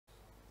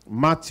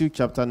Matthew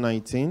chapter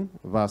 19,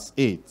 verse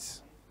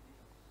 8.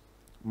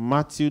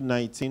 Matthew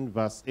 19,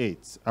 verse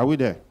 8. Are we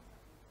there?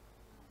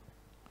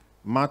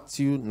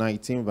 Matthew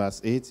 19,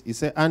 verse 8. He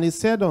said, and he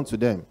said unto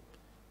them,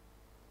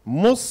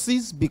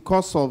 Moses,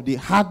 because of the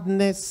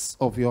hardness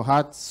of your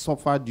heart,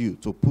 suffered you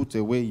to put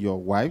away your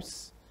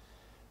wives,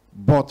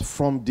 but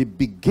from the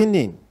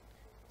beginning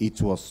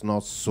it was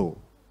not so.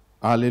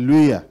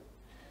 Hallelujah.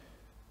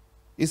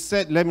 He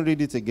said, let me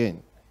read it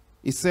again.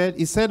 He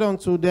said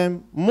unto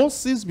them,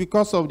 Moses,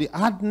 because of the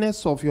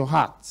hardness of your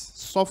heart,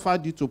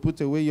 suffered you to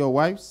put away your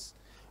wives,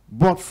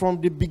 but from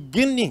the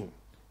beginning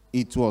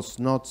it was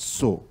not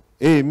so.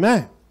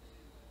 Amen.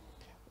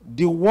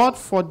 The word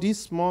for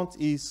this month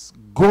is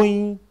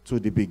going to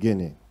the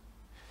beginning.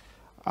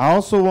 I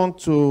also want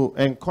to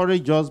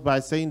encourage us by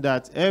saying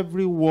that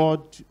every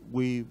word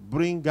we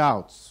bring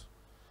out,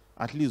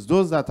 at least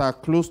those that are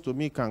close to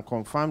me can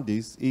confirm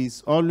this,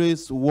 is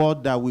always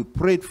word that we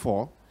prayed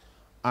for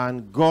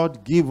and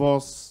God give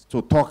us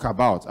to talk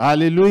about.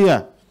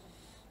 Hallelujah.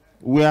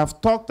 We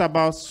have talked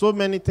about so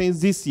many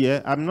things this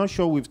year. I'm not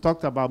sure we've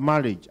talked about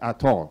marriage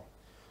at all.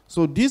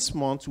 So this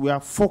month we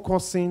are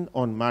focusing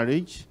on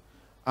marriage,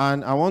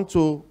 and I want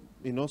to,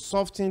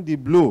 soften the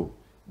blow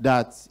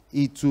that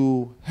it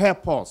will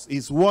help us.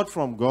 It's word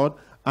from God,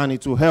 and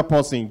it will help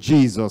us in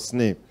Jesus'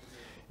 name.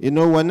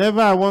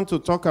 Whenever I want to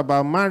talk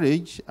about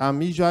marriage,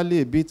 I'm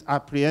usually a bit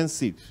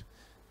apprehensive,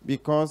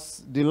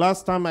 because the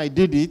last time I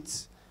did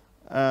it,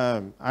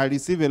 I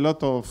received a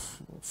lot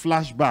of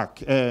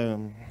flashback,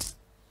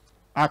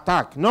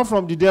 attack, not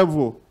from the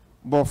devil,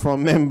 but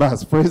from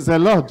members. Praise the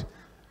Lord.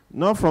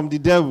 Not from the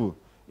devil.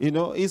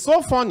 It's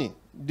so funny.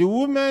 The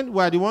women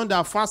were the one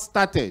that first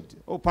started.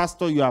 Oh,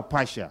 pastor, you are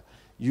partial.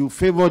 You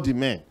favor the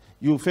men.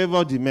 You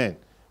favor the men.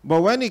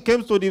 But when it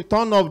came to the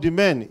turn of the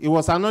men, it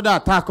was another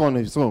attack on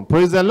his own.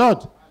 Praise the Lord.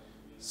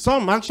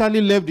 Some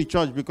actually left the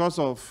church because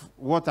of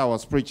what I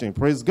was preaching.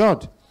 Praise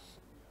God.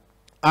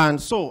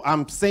 And so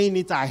I'm saying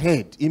it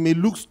ahead. It may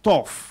look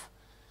tough.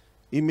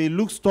 It may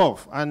look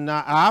tough. And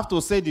I have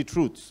to say the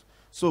truth.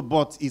 So,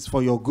 but it's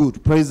for your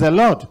good. Praise the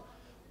Lord.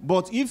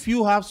 But if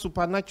you have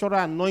supernatural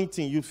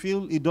anointing, you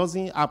feel it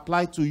doesn't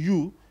apply to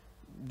you,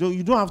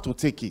 you don't have to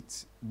take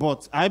it.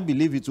 But I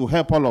believe it will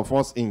help all of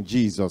us in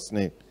Jesus'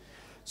 name.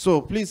 So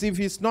please, if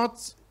it's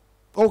not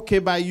okay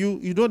by you,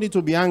 you don't need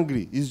to be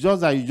angry. It's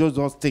just that you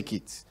just take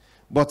it.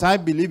 But I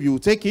believe you will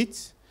take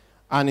it,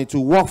 and it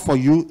will work for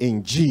you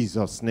in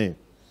Jesus' name.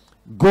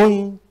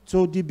 Going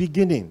to the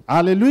beginning.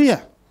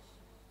 Hallelujah.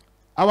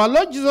 Our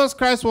Lord Jesus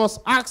Christ was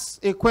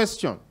asked a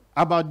question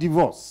about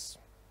divorce.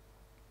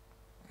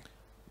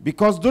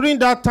 Because during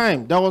that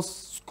time, there was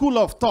school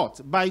of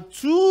thought by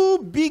two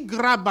big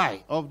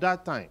rabbis of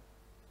that time.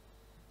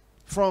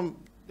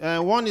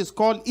 One is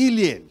called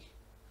Eliel.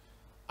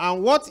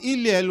 And what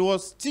Eliel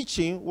was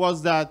teaching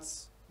was that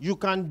you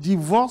can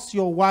divorce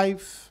your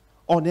wife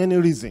on any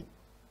reason.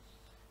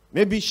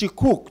 Maybe she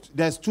cooked,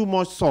 there's too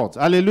much salt.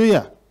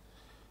 Hallelujah.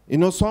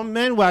 Some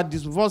men were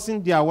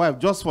divorcing their wife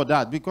just for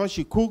that. Because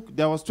she cooked,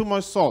 there was too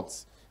much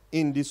salt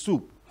in the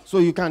soup. So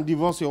you can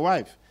divorce your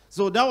wife.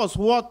 So that was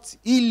what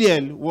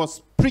Eliel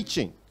was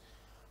preaching.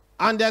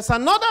 And there's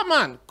another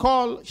man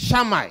called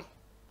Shammai.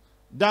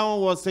 That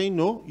one was saying,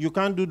 no, you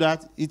can't do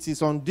that. It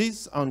is on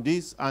this,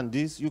 and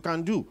this you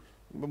can do.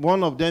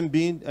 One of them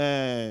being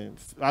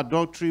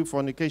adultery,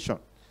 fornication.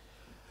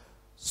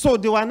 So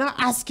they were now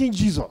asking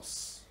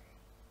Jesus.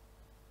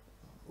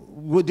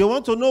 They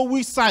want to know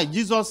which side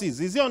Jesus is.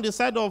 Is he on the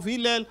side of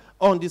Hillel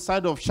or on the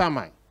side of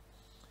Shammai?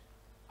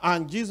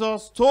 And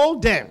Jesus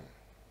told them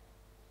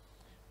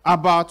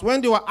about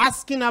when they were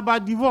asking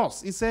about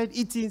divorce. He said,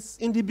 it is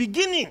in the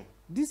beginning.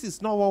 This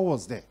is not what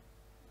was there.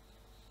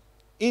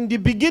 In the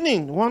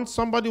beginning, when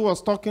somebody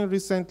was talking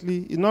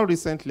recently, not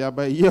recently,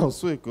 about a year or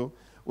so ago,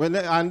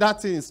 and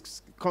that thing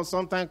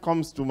sometimes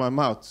comes to my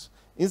mouth.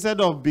 Instead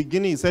of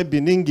beginning, he said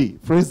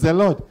Biningi. Praise the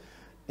Lord.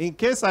 In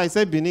case I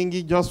say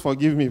Biningi, just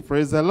forgive me.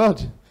 Praise the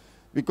Lord.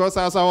 Because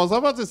as I was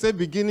about to say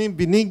beginning,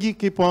 Biningi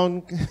keep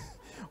on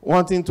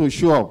wanting to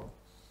show up.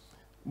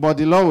 But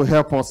the Lord will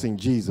help us in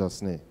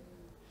Jesus' name.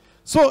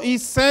 So he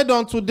said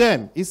unto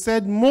them, he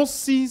said,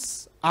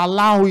 Moses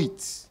allow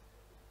it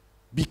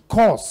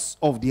because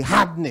of the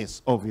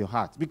hardness of your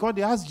heart. Because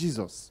they asked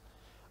Jesus,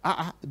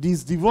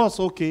 this divorce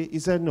okay? He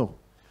said no.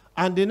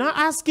 And they now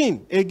asked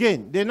him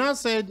again. They now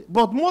said,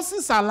 but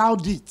Moses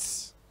allowed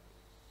it.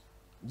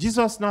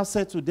 Jesus now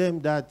said to them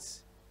that,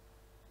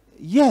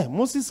 yeah,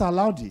 Moses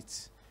allowed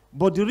it.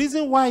 But the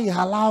reason why he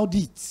allowed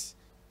it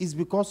is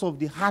because of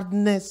the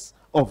hardness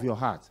of your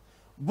heart.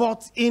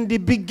 But in the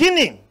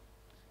beginning,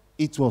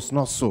 it was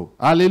not so.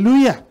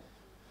 Hallelujah.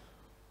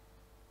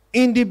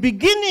 In the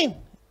beginning,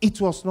 it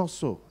was not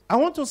so. I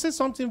want to say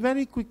something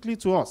very quickly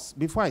to us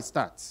before I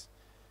start.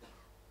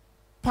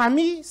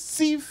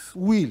 Permissive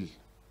will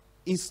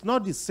is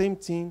not the same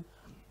thing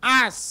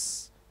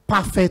as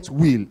perfect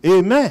will.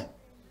 Amen.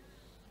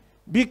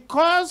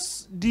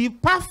 Because the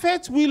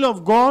perfect will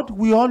of God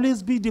will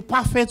always be the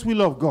perfect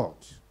will of God.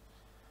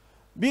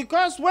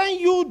 Because when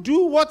you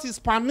do what is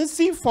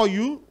permissive for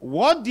you,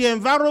 what the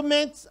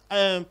environment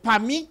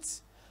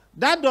permits,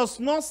 that does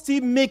not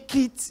still make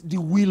it the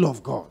will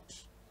of God.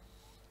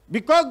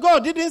 Because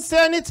God didn't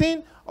say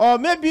anything, or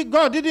maybe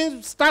God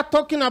didn't start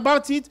talking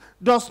about it,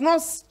 does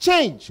not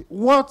change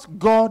what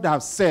God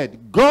has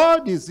said.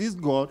 God is his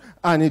God,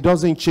 and it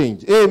doesn't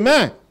change.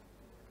 Amen.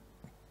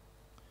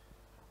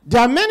 There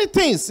are many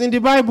things in the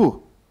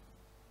Bible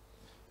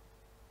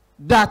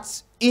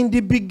that in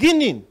the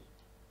beginning,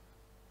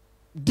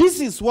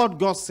 this is what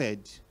God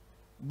said,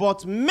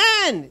 but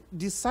men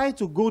decide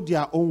to go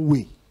their own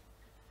way.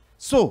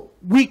 So,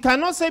 we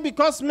cannot say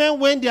because men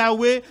went their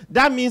way,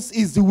 that means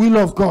it's the will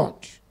of God.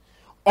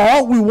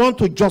 Or we want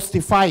to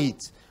justify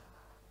it.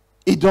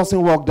 It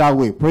doesn't work that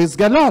way. Praise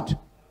the Lord.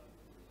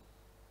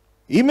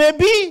 It may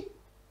be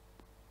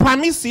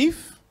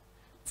permissive.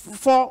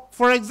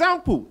 For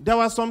example, there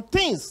were some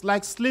things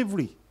like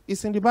slavery.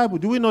 It's in the Bible.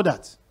 Do we know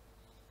that?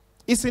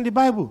 It's in the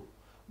Bible.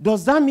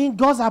 Does that mean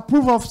God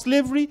approves of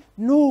slavery?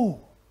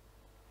 No.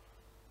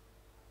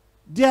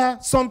 There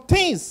are some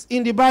things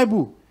in the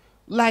Bible,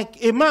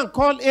 like a man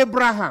called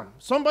Abraham.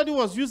 Somebody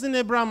was using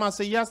Abraham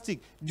as a yardstick.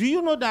 Do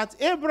you know that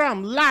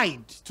Abraham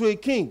lied to a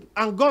king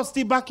and God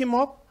still backed him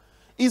up?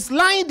 Is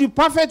lying the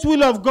perfect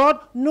will of God?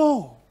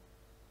 No.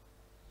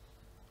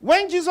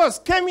 When Jesus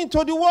came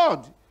into the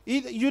world,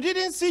 you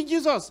didn't see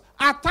Jesus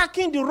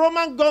attacking the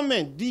Roman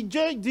government. The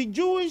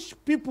Jewish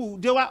people,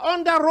 they were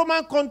under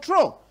Roman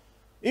control.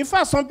 In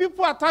fact, some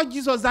people attacked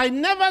Jesus. I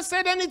never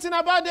said anything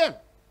about them.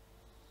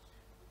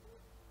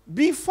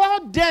 Before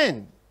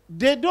then,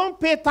 they don't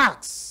pay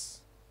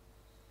tax.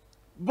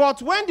 But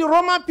when the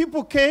Roman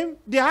people came,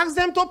 they asked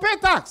them to pay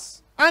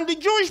tax. And the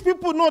Jewish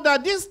people know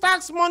that this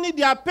tax money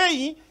they are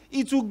paying,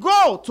 it will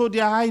go to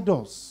their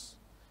idols.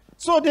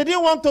 So they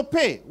didn't want to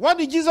pay. What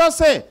did Jesus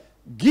say?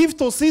 Give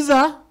to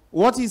Caesar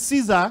what is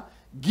Caesar.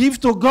 Give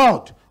to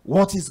God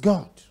what is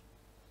God.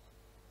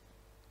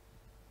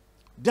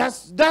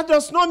 That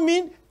does not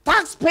mean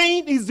tax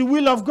paying is the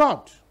will of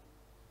God.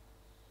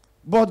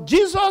 But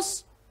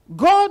Jesus,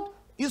 God,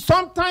 he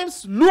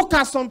sometimes look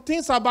at some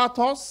things about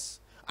us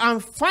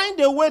and find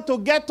a way to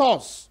get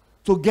us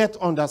to get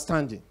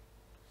understanding.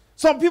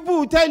 Some people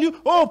will tell you,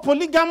 oh,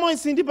 polygamy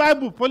is in the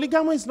Bible.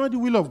 Polygamy is not the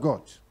will of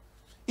God.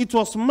 It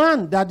was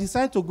man that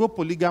decided to go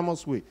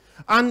polygamous way.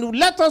 And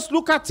let us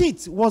look at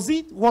it. Was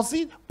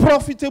it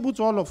profitable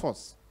to all of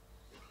us?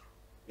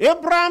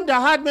 Abraham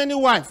that had many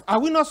wives, are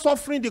we not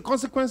suffering the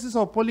consequences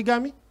of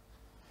polygamy?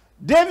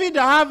 David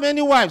that had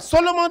many wives,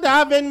 Solomon that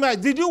had many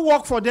wives, did you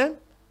work for them?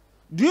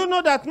 Do you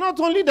know that not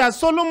only that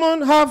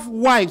Solomon have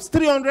wives,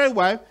 300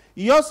 wives,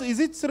 he also, is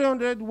it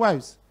 300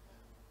 wives?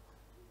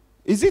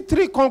 Is it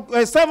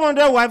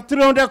 700 wives,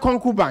 300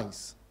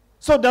 concubines?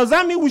 So does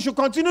that mean we should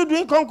continue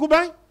doing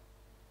concubine?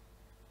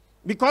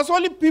 Because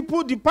only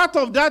people, the part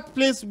of that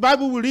place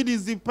Bible will read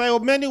is the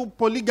many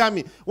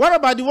polygamy. What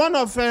about the one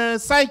of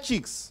side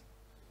chicks?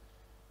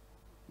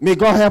 May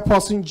God help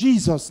us in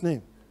Jesus'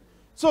 name.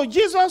 So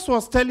Jesus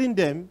was telling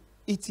them,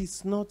 it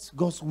is not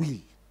God's will.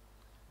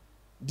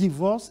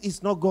 Divorce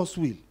is not God's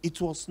will.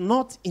 It was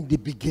not in the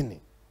beginning.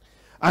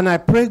 And I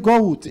pray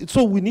God would.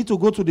 So we need to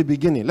go to the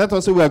beginning. Let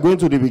us say we are going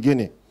to the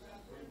beginning.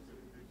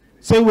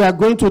 Say we are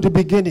going to the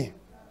beginning.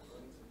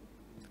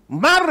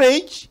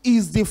 Marriage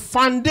is the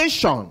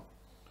foundation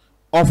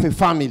of a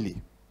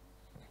family.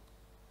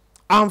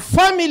 And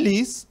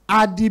families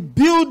are the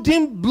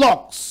building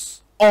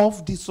blocks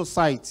of the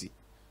society.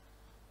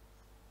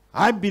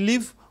 I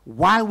believe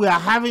why we are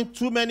having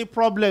too many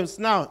problems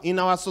now in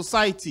our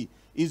society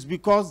is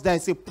because there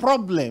is a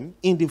problem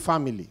in the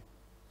family.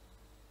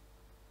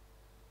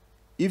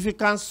 If you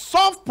can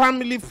solve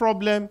family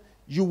problem,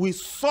 you will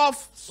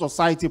solve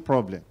society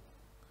problem.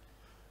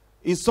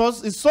 It's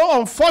so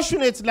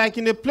unfortunate, like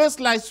in a place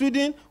like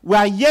Sweden, we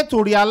are yet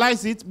to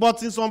realize it,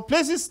 but in some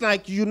places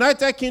like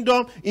United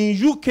Kingdom, in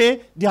UK,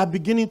 they are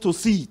beginning to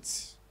see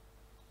it.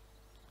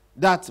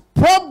 That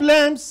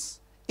problems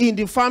in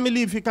the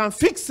family, if you can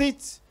fix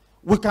it,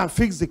 we can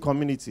fix the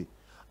community.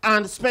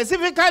 And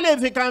specifically,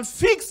 if you can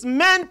fix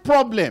men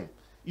problem,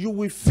 you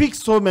will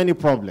fix so many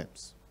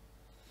problems.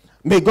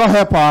 May God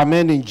help our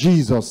men in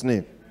Jesus'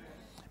 name.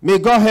 May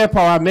God help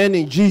our men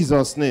in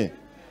Jesus' name.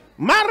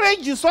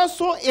 Marriage is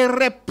also a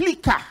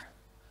replica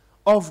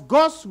of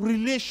God's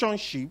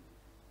relationship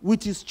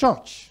with his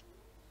church.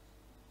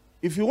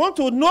 If you want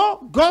to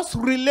know God's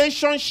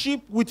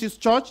relationship with his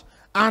church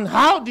and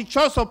how the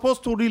church is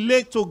supposed to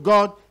relate to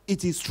God,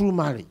 it is through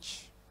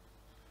marriage.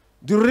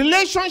 The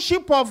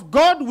relationship of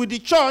God with the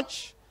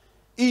church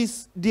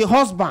is the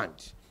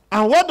husband.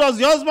 And what does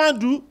the husband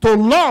do? To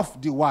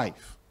love the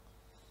wife.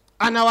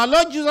 And our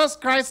Lord Jesus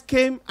Christ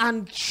came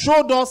and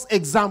showed us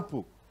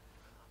example.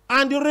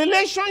 And the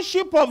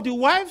relationship of the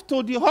wife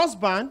to the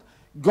husband,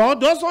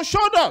 God also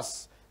showed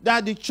us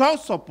that the church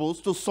is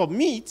supposed to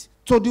submit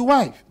to the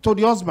wife, to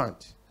the husband.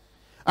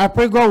 I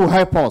pray God will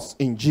help us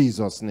in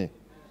Jesus' name.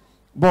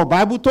 But the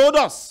Bible told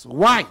us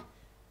why.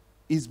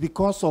 It's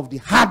because of the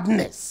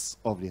hardness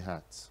of the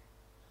heart.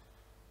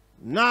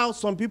 Now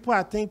some people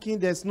are thinking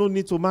there's no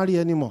need to marry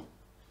anymore.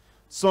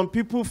 Some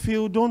people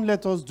feel, don't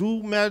let us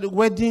do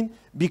wedding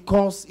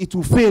because it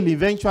will fail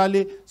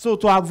eventually. So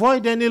to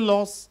avoid any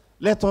loss,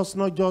 let's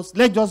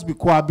just be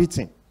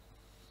cohabiting.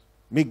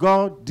 May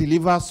God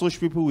deliver such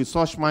people with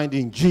such mind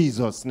in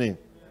Jesus' name.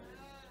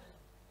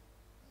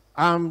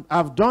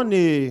 I've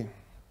done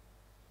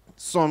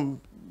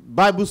some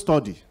Bible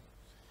study,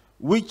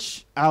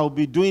 which I'll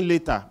be doing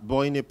later,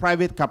 but in a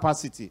private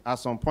capacity at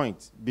some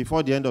point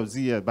before the end of the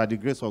year, by the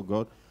grace of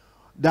God,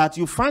 that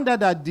you find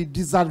out that the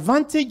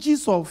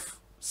disadvantages of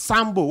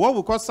sambo, what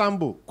we call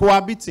sambo,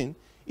 cohabiting,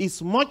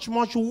 is much,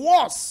 much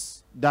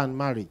worse than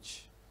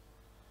marriage.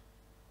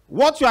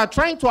 What you are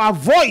trying to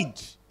avoid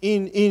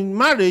in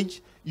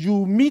marriage,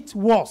 you meet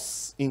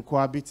worse in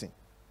cohabiting.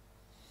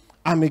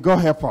 And may God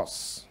help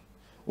us.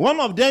 One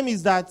of them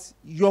is that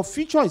your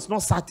future is not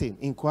certain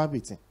in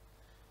cohabiting.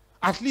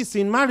 At least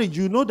in marriage,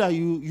 you know that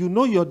you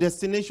know your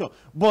destination.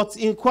 But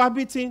in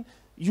cohabiting,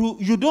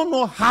 you don't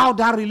know how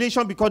that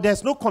relation, because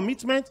there's no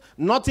commitment,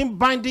 nothing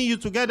binding you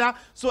together.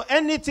 So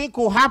anything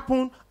could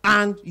happen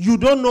and you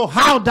don't know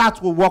how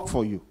that will work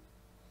for you.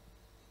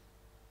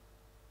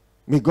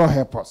 May God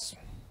help us.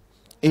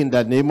 In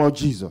the name of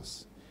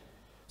Jesus.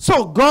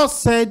 So God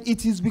said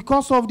it is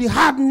because of the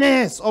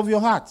hardness of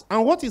your heart.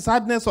 And what is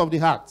hardness of the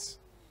heart?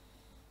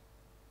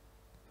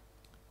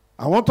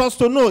 I want us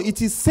to know it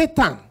is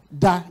Satan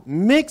that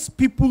makes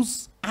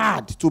people's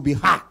heart to be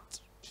hard,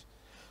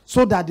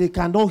 so that they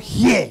cannot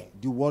hear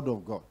the word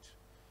of God.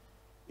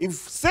 If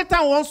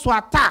Satan wants to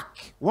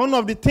attack, one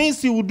of the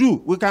things he will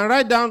do, we can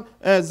write down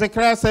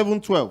Zechariah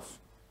 7:12,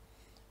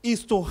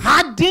 is to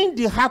harden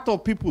the heart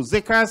of people,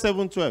 Zechariah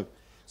 7:12,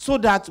 so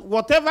that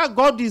whatever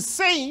God is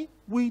saying,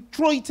 we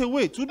throw it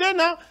away. Today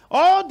now,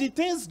 all the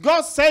things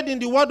God said in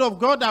the word of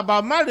God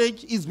about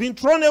marriage is being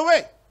thrown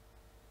away.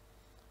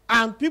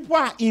 And people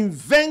are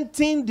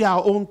inventing their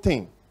own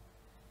thing.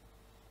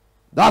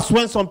 That's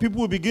when some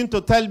people will begin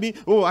to tell me,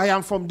 oh, I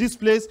am from this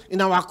place,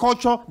 in our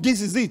culture,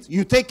 this is it.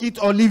 You take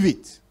it or leave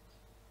it.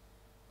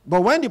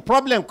 But when the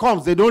problem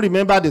comes, they don't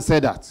remember they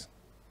said that.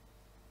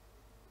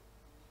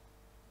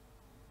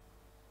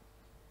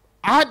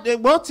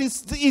 What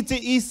is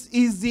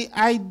the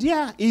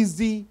idea,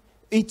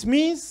 it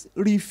means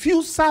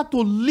refusal to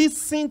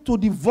listen to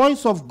the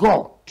voice of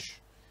God,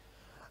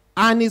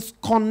 and is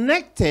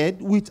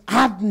connected with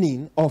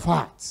hardening of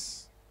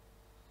hearts.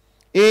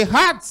 A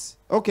heart,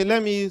 okay,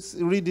 let me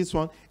read this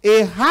one.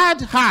 A hard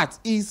heart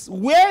is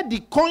where the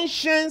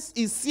conscience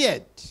is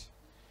seared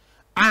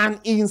and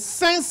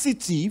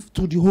insensitive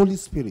to the Holy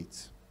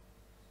Spirit.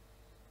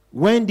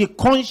 When the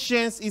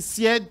conscience is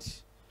seared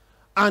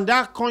and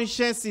that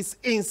conscience is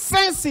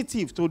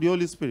insensitive to the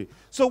Holy Spirit.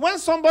 So when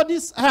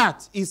somebody's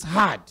heart is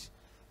hard,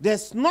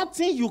 there's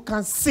nothing you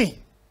can say.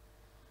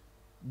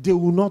 They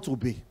will not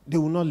obey. They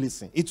will not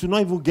listen. It will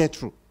not even get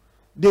through.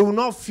 They will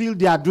not feel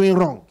they are doing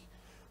wrong.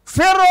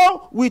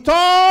 Pharaoh, with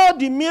all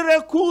the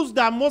miracles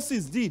that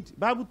Moses did, the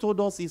Bible told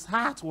us his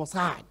heart was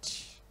hard.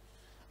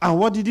 And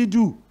what did he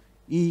do?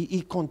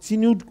 He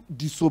continued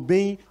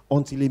disobeying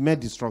until he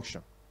met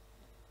destruction.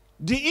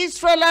 The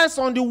Israelites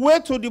on the way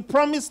to the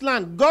promised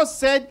land, God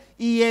said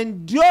he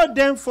endured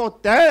them for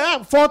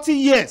 40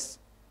 years.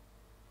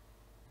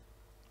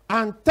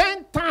 And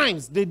 10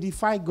 times they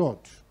defied God.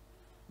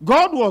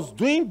 God was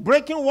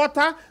breaking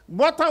water.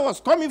 Water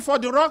was coming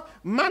from the rock.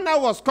 Manna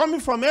was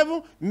coming from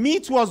heaven.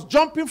 Meat was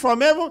jumping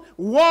from heaven.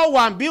 War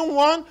was being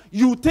won.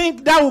 You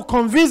think that will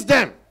convince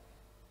them?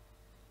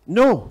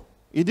 No,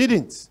 it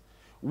didn't.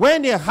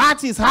 When a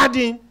heart is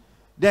hardened,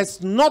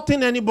 there's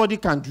nothing anybody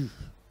can do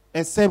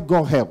except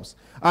God helps.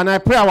 And I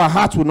pray our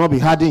heart will not be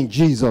hardened in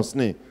Jesus'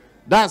 name.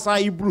 That's how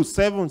Hebrews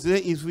 7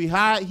 says, if we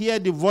hear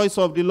the voice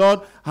of the Lord,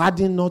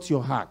 harden not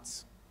your heart.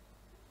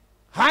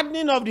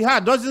 Hardening of the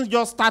heart doesn't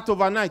just start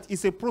overnight.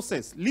 It's a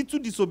process. Little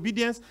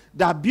disobedience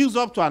that builds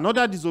up to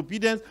another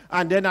disobedience,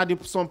 and then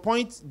at some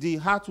point, the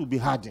heart will be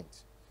hardened.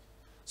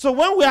 So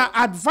when we are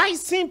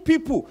advising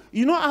people,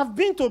 I've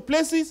been to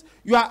places,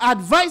 you are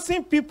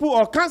advising people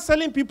or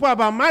counseling people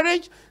about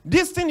marriage,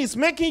 this thing is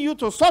making you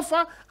to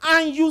suffer,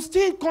 and you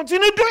still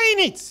continue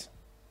doing it.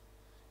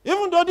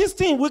 Even though this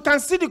thing, we can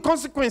see the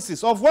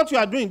consequences of what you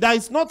are doing, that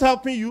is not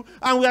helping you,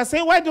 and we are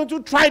saying, why don't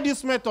you try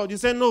this method? You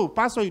say, no,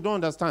 Pastor, you don't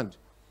understand.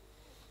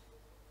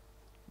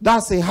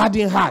 That's a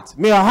hardened heart.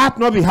 May our heart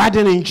not be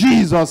hardened in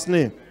Jesus'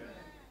 name.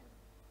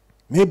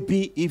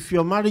 Maybe if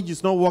your marriage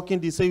is not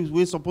working the same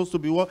way it's supposed to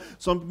be working,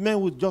 some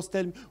men would just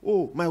tell me,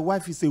 oh, my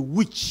wife is a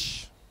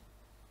witch.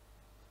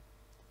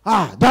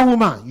 Ah, that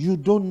woman, you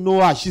don't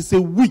know her. She's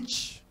a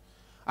witch.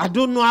 I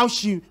don't know how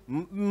she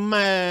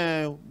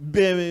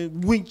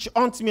witch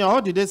hunt me.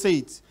 How did they say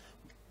it?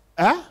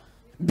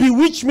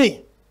 Bewitch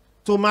me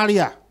to marry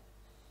her.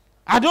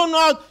 I don't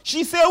know.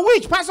 She's a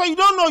witch. Pastor, you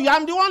don't know.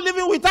 I'm the one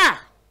living with her.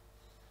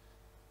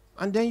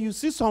 And then you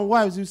see some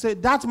wives, you say,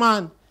 that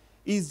man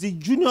is the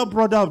junior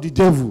brother of the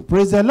devil.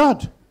 Praise the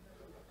Lord.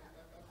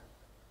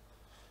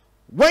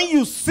 When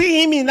you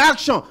see him in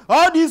action,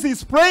 all this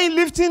is praying,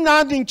 lifting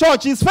hand in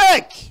church is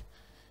fake.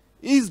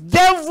 He's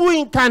devil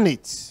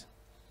incarnate.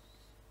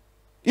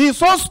 He's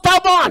so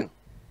stubborn.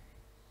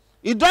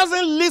 He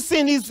doesn't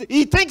listen.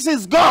 He thinks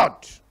he's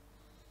God.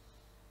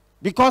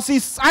 Because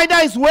it's either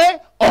his way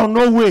or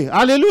no way.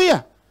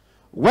 Hallelujah.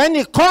 When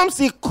he comes,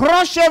 he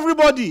crushes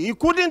everybody,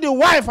 including the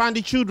wife and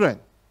the children.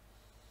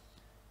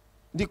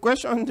 The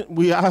question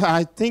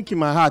I think in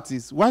my heart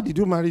is, why did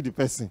you marry the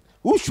person?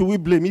 Who should we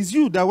blame? It's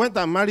you that went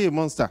and married a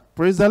monster.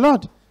 Praise the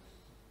Lord.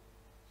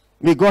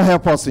 May God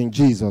help us in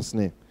Jesus'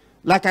 name.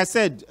 Like I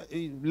said,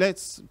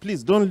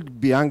 please don't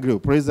be angry.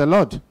 Praise the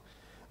Lord.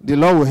 The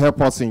Lord will help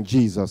us in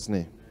Jesus'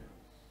 name.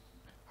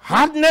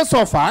 Hardness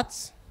of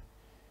heart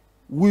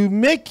will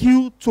make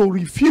you to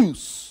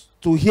refuse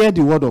to hear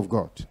the word of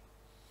God.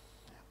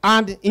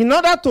 And in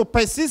order to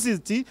persist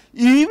it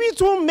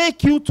will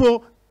make you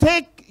to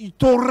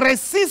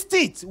resist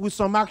it with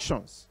some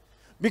actions.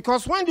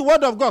 Because when the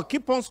word of God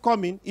keeps on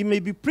coming, it may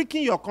be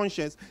pricking your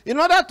conscience. In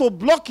order to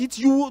block it,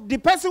 the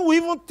person will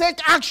even take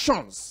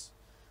actions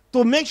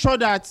to make sure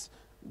that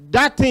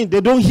thing,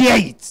 they don't hear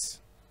it.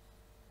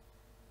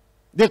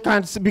 They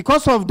can,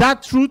 because of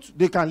that truth,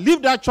 they can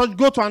leave that church,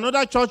 go to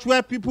another church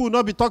where people will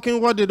not be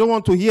talking what they don't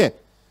want to hear.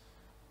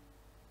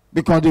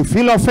 Because they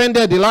feel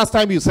offended the last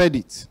time you said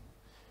it.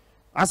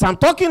 As I'm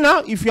talking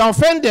now, if you're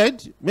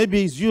offended,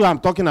 maybe it's you I'm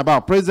talking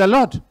about. Praise the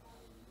Lord.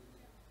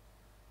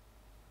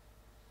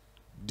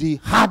 The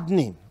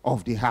hardening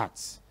of the heart.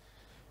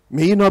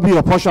 May it not be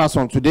your portion as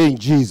on today in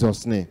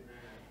Jesus' name.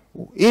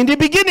 In the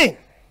beginning.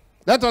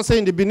 Let us say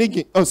in the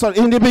beginning. Oh, sorry,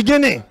 in the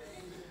beginning.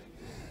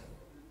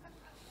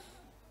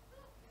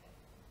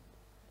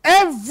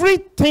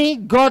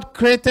 Everything God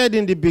created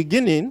in the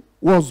beginning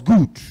was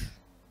good.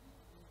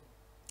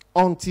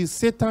 Until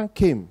Satan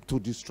came to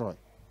destroy.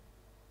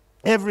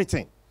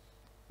 Everything.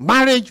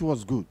 Marriage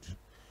was good.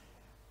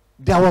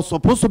 There was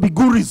supposed to be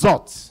good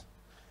results.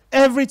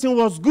 Everything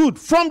was good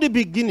from the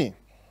beginning.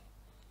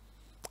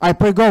 I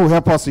pray God will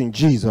help us in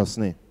Jesus'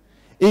 name.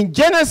 In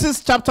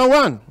Genesis chapter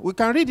 1, we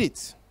can read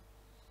it.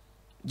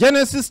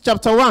 Genesis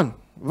chapter 1,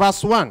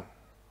 verse 1.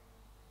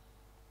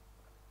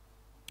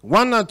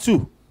 1 and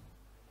 2.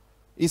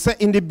 He said,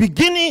 in the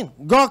beginning,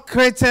 God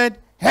created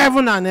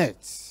heaven and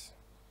earth.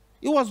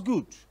 It was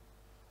good.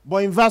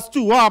 But in verse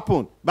 2, what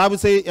happened? The Bible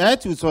says,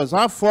 earth was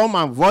without form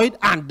and void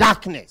and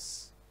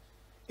darkness.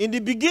 In the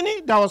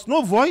beginning, there was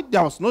no void,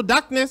 there was no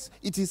darkness.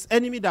 It is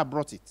enemy that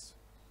brought it.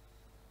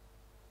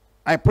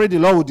 I pray the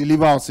Lord will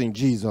deliver us in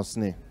Jesus'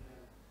 name.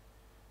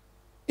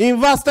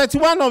 In verse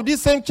 31 of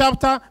this same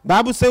chapter, the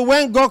Bible says,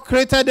 when God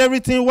created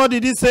everything, what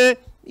did he say?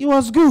 It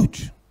was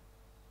good.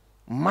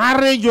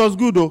 Marriage was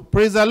good, oh.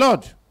 Praise the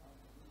Lord.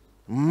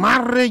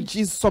 Marriage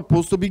is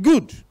supposed to be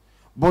good.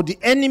 But the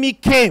enemy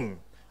came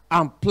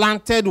and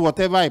planted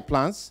whatever he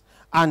plants,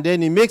 and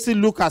then he makes it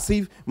look as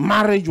if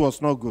marriage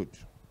was not good.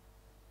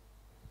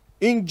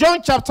 In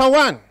John chapter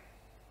 1,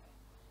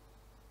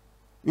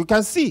 you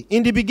can see,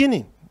 in the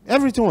beginning,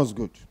 everything was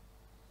good.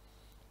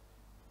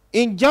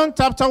 In John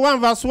chapter 1,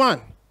 verse 1,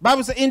 the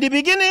Bible says, in the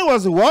beginning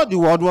was the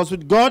Word was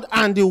with God,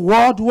 and the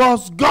Word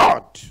was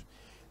God.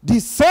 The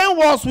same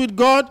was with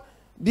God.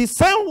 The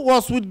same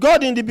was with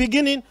God in the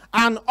beginning,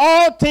 and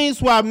all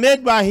things were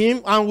made by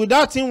him, and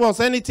without him was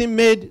anything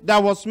made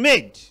that was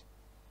made.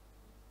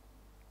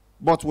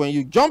 But when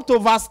you jump to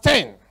verse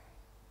 10,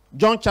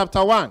 John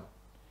chapter 1,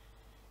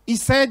 he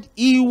said,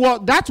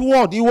 that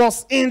word, he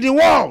was in the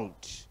world,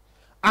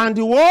 and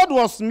the word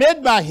was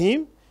made by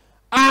him,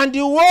 and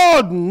the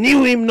world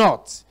knew him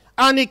not.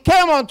 And he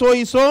came unto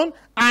his own,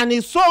 and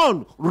his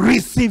own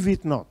received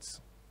it not.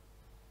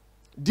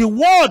 The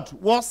word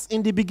was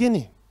in the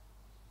beginning.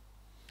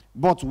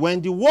 But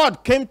when the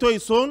word came to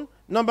his own,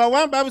 number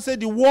one, the Bible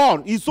said the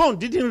word, his own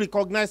didn't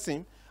recognize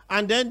him.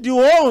 And then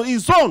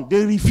his own,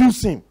 they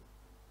refused him.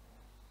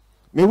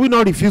 May we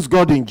not refuse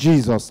God in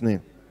Jesus'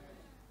 name.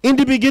 In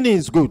the beginning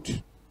is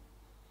good.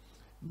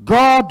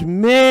 God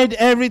made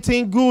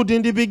everything good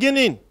in the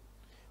beginning.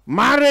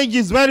 Marriage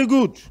is very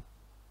good.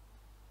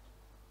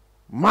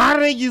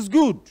 Marriage is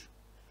good.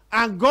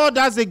 And God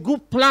has a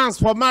good plans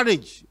for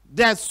marriage.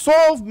 There's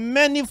so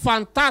many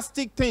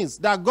fantastic things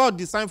that God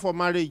designed for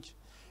marriage.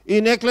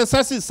 In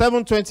Ecclesiastes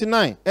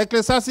 7:29,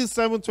 Ecclesiastes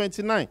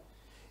 7:29,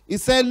 he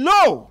said,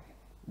 lo,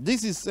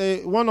 this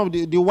is one of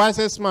the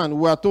wisest men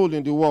we are told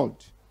in the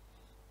world.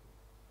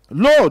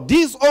 Lo,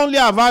 this only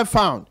have I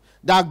found,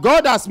 that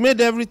God has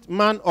made every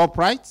man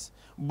upright,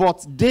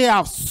 but they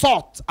have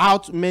sought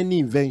out many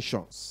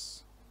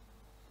inventions.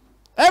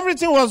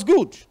 Everything was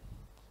good,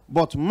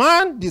 but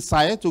man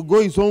decided to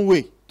go his own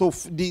way, to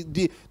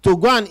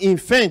go and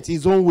invent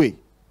his own way.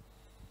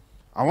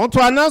 I want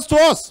to announce to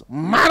us,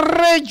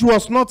 marriage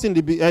was not in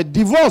the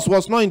divorce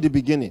was not in the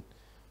beginning.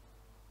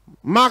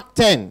 Mark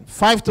 10,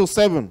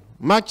 5-7.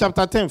 Mark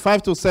chapter 10,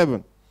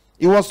 5-7.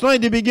 It was not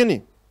in the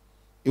beginning.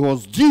 It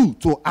was due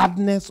to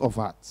hardness of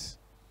heart.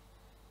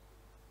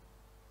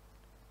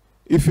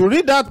 If you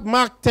read that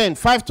Mark 10,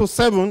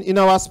 5-7 in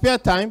our spare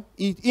time,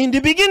 in the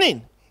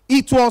beginning,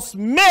 it was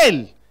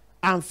male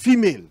and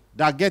female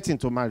that get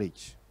into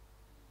marriage.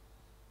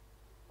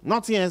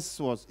 Nothing else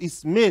was.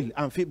 It's male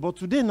and female. But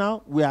today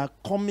now, we are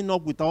coming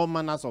up with all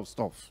manners of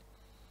stuff.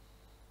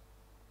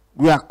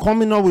 We are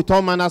coming up with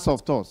all manners of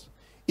stuff.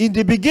 In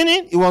the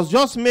beginning, it was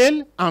just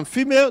male and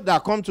female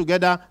that come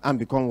together and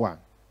become one.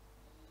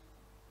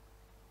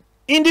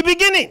 In the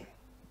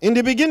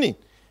beginning,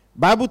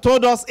 Bible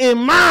told us a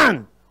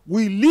man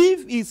will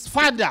leave his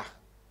father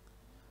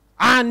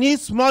and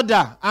his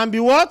mother and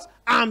be what?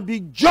 And be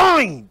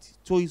joined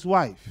to his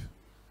wife.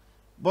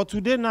 But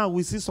today now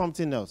we see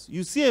something else.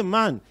 You see a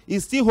man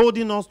is still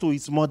holding on to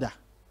his mother.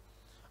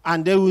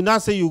 And they will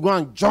not say you go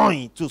and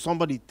join to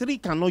somebody. 3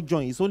 cannot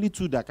join. It's only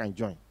 2 that can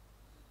join.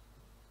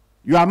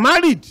 You are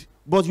married,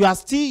 but you are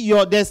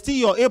still there's still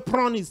your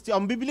apron is still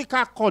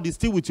umbilical cord is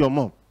still with your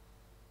mom.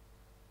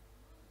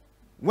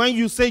 When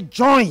you say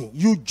join,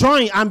 you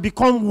join and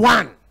become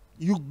one.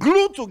 You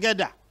glue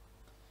together.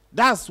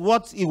 That's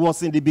what it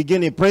was in the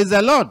beginning. Praise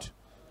the Lord.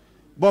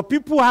 But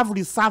people have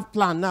reserve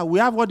plan now. We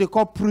have what they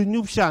call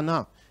prenuptial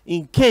now,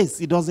 in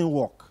case it doesn't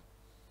work.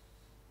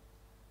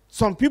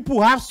 Some people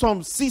have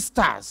some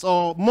sisters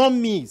or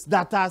mummies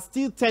that are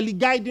still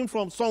teleguiding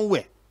from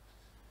somewhere.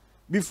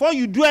 Before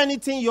you do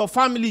anything in your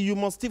family, you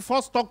must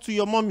first talk to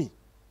your mommy.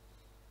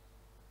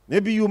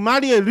 Maybe you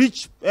marry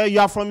you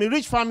are from a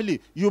rich family.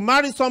 You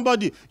marry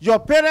somebody. Your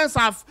parents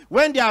have,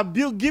 when they are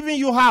giving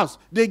you house,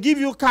 they give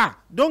you car.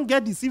 Don't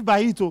get deceived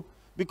by it.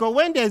 Because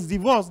when there's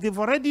divorce, they've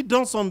already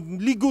done some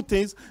legal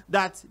things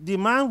that the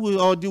man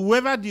will, or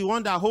whoever the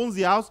one that owns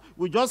the house,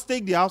 will just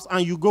take the house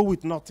and you go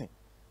with nothing.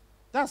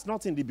 That's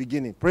not in the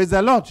beginning. Praise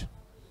the Lord.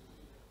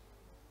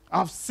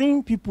 I've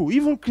seen people,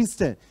 even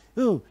Christian.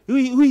 Oh,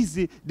 who is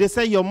it? They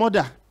say your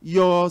mother,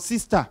 your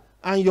sister,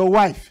 and your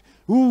wife.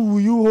 Who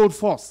will you hold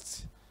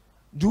first?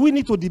 Do we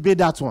need to debate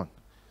that one?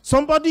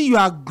 Somebody you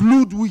are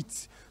glued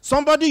with.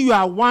 Somebody you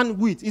are one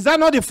with. Is that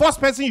not the first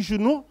person you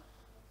should know?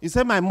 He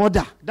said, my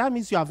mother. That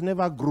means you have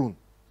never grown.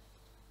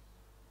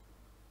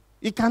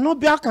 It cannot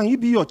be, how can you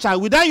be your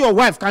child? Without your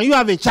wife, can you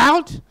have a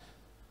child?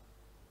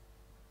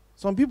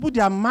 Some people,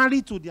 they are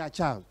married to their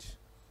child.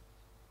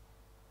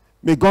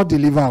 May God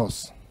deliver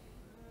us.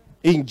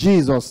 In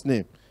Jesus'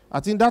 name. I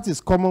think that is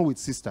common with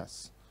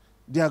sisters.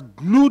 They are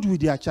glued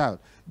with their child.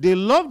 They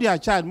love their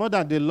child more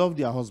than they love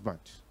their husband.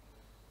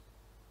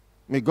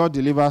 May God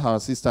deliver our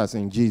sisters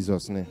in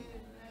Jesus' name.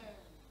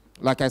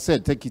 Like I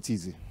said, take it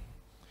easy.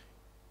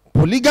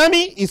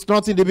 Polygamy is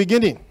not in the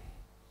beginning.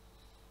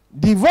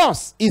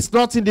 Divorce is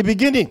not in the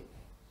beginning.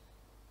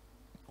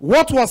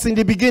 What was in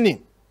the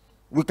beginning?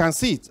 We can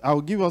see it. I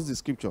will give us the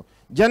scripture.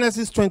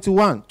 Genesis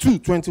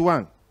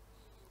 2:21.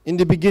 In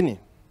the beginning.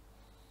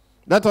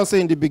 Let us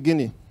say in the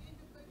beginning.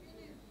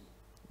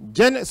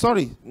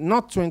 Sorry,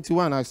 not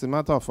 21 as a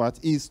matter of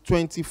fact. It's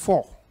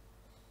 24.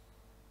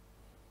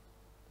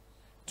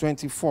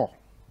 24.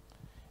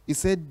 He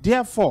said,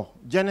 therefore,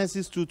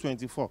 Genesis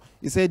 2:24.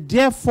 He said,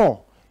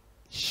 therefore,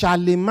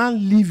 shall a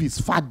man leave his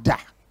father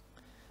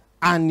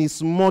and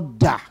his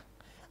mother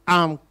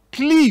and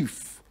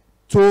cleave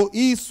to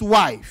his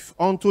wife,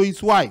 unto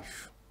his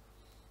wife,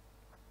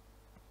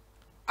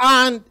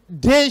 and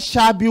they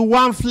shall be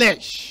one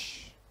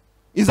flesh.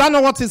 Is that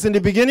not what is in the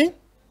beginning?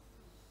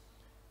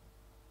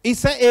 He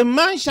said, a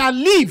man shall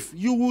leave.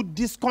 You will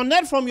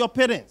disconnect from your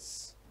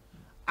parents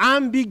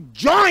and be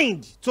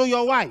joined to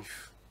your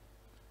wife,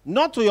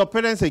 not to your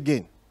parents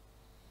again.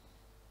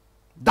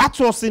 That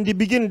was in the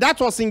beginning. That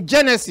was in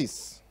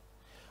Genesis.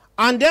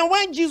 And then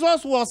when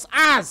Jesus was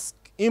asked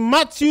in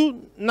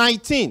Matthew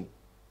 19,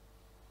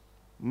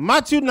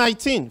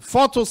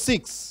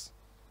 4-6,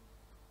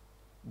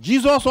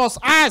 Jesus was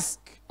asked,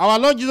 our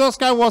Lord Jesus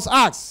Christ was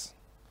asked.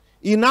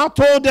 He now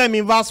told them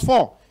in verse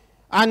 4,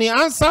 and he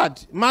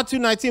answered, Matthew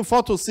 19,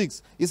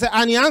 4-6, he said,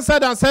 and he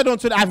answered and said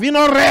unto them, have you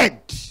not read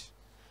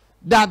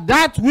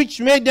that which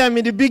made them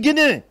in the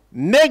beginning,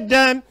 make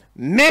them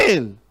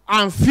male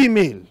and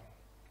female?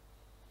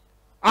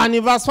 And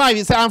in verse 5,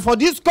 he said, and for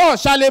this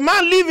cause shall a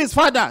man leave his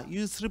father.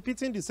 He's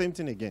repeating the same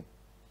thing again.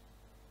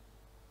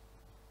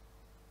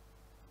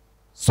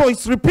 So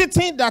it's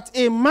repeating that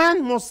a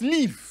man must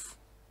leave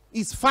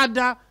his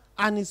father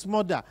and his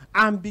mother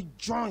and be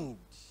joined.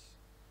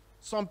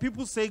 Some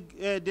people say,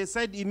 they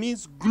said it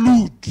means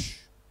glued.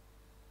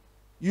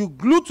 You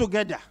glue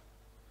together.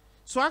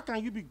 So how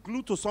can you be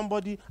glued to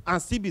somebody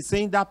and still be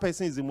saying that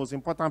person is the most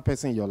important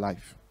person in your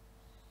life?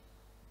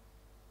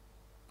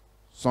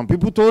 Some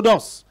people told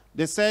us,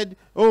 they said,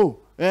 oh,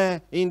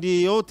 in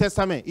the Old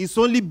Testament, it's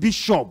only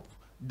bishop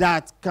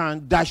that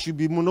should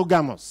be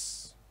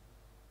monogamous.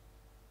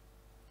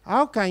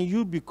 How can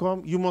you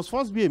become, you must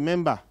first be a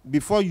member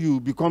before you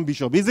become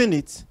bishop, isn't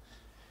it?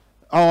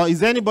 Or is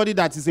there anybody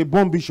that is a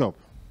born bishop?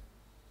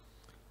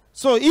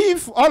 So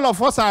if all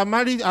of us are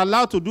married,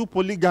 allowed to do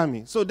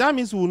polygamy, so that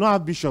means we will not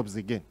have bishops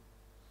again.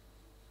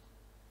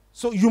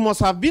 So you must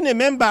have been a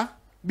member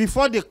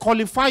before they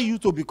qualify you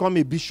to become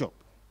a bishop.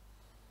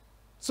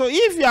 So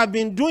if you have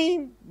been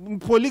doing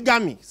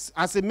polygamy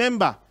as a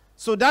member,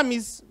 so that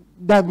means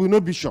there will be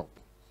no bishop.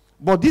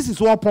 But this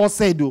is what Paul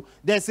said, though.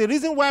 There's a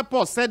reason why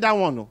Paul said that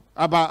one,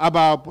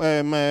 about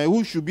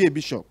who should be a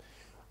bishop.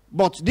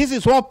 But this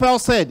is what Paul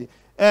said.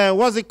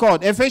 What's it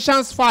called?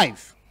 Ephesians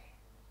 5.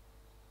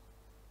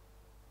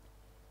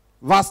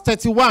 Verse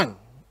 31.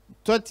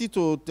 30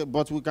 to,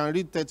 but we can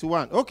read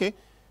 31. Okay.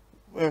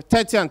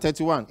 30 and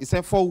 31. He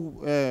said, for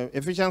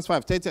Ephesians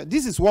 5, 30.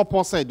 This is what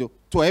Paul said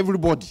to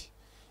everybody.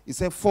 He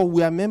said, for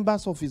we are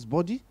members of his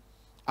body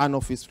and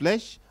of his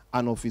flesh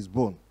and of his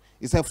bone.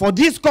 He said, for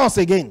this cause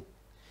again,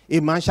 a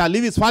man shall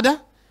leave his father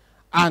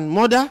and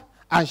mother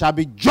and shall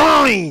be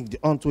joined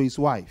unto his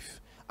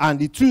wife, and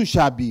the two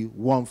shall be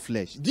one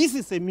flesh. This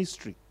is a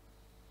mystery.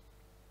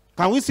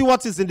 Can we see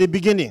what is in the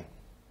beginning?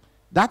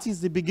 That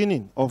is the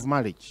beginning of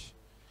marriage.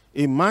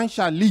 A man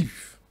shall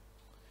leave,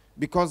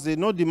 because they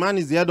know the man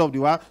is the head of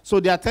the house. So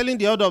they are telling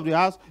the head of the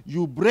house,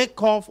 you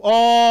break off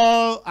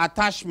all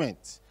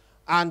attachment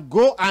and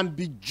go and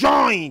be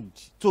joined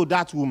to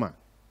that woman.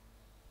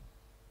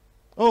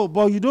 Oh,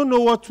 but you don't know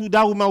what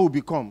that woman will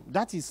become.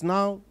 That is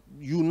now,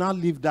 you now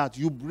leave that.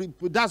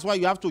 That's why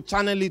you have to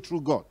channel it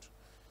through God,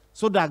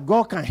 so that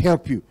God can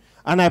help you.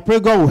 And I pray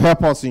God will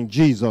help us in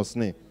Jesus'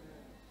 name.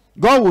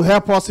 God will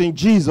help us in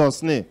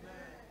Jesus' name.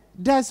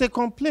 There's a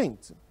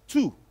complaint.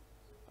 2.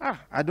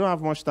 I don't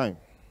have much time.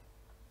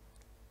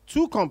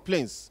 2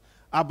 complaints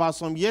about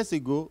some years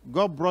ago.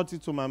 God brought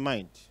it to my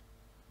mind.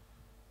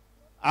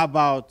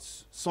 About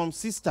some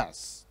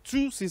sisters.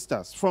 2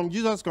 sisters from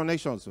Jesus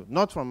Connections,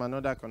 not from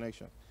another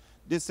connection.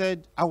 They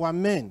said, our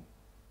men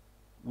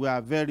were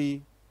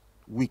very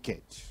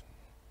wicked.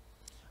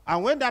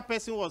 And when that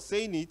person was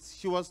saying it,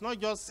 she was not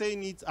just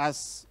saying it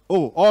as,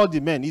 oh, all the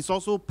men. He's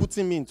also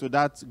putting me into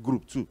that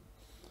group too.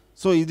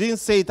 So he didn't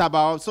say it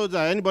about, so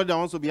that anybody that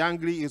wants to be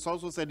angry, he's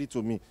also said it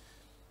to me.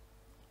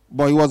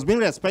 But he was being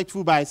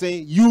respectful by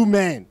saying, you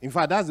men. In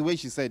fact, that's the way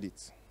she said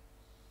it.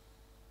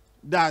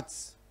 That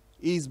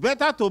it's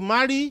better to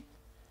marry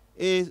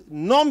a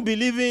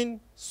non-believing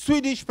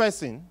Swedish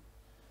person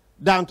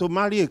than to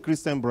marry a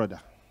Christian brother.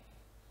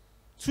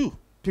 2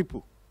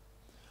 people.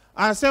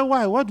 And I said,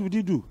 why? What would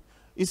you do?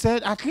 He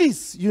said, at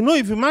least, you know,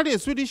 if you marry a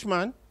Swedish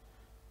man,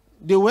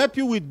 they will help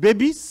you with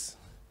babies.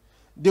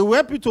 They will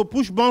help you to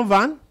push bomb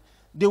van.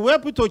 They will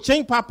help you to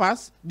change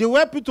papas. They will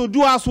help you to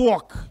do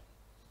housework.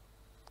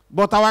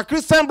 But our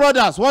Christian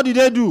brothers, what did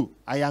they do?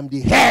 I am the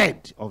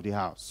head of the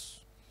house.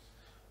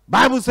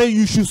 Bible says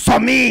you should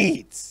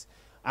submit.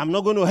 I'm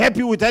not going to help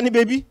you with any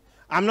baby.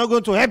 I'm not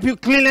going to help you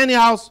clean any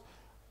house.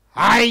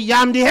 I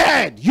am the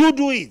head. You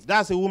do it.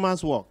 That's a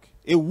woman's work.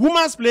 A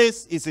woman's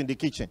place is in the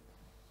kitchen.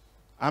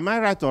 Am I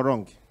right or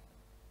wrong?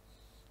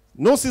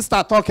 No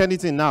sister talk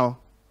anything now.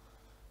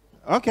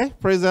 Okay,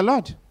 praise the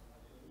Lord.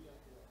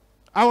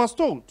 I was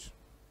told.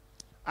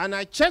 And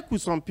I checked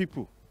with some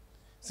people.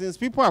 Since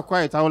people are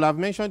quiet, I will have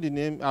mentioned the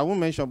name. I won't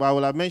mention, but I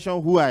will have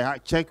mentioned who I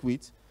checked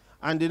with.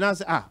 And they now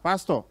say,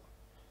 Pastor,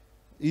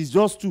 it's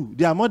just 2.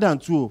 There are more than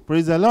 2.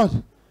 Praise the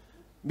Lord.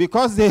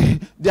 Because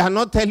they are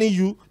not telling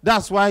you,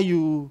 that's why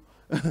you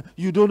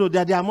don't know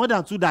that there are more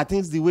than 2 that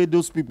thinks the way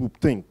those people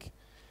think.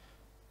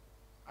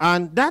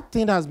 And that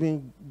thing has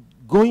been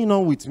going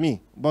on with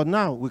me. But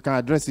now we can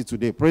address it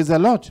today. Praise the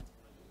Lord.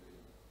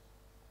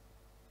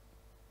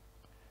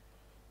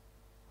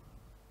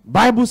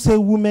 Bible says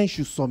women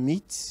should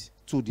submit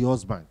to the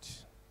husband.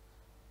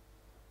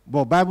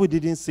 But Bible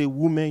didn't say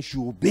women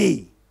should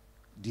obey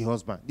the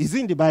husband. It's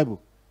in the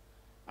Bible.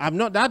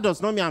 That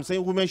does not mean I'm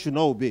saying women should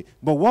not obey.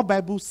 But what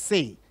Bible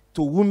say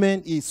to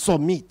women is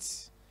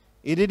submit.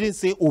 It didn't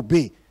say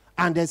obey.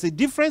 And there's a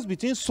difference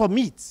between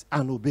submit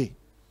and obey.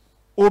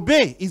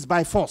 Obey is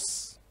by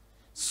force.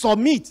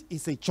 Submit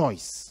is a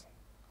choice.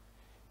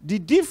 The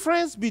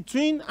difference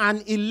between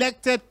an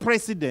elected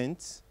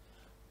president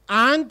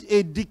and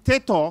a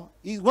dictator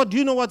is, what do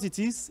you know what it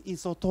is?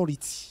 It's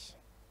authority.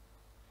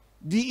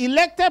 The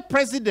elected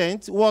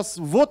president was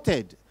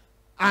voted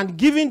and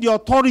given the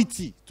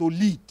authority to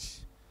lead.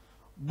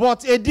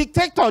 But a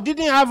dictator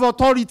didn't have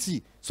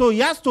authority, so he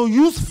has to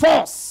use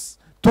force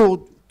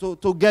to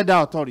get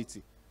that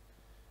authority.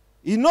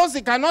 He knows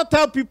he cannot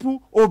tell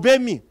people, obey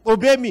me,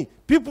 obey me.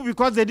 People,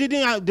 because they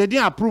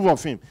didn't approve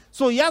of him.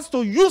 So he has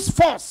to use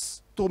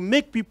force to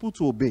make people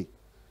to obey.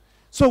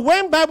 So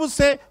when Bible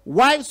says,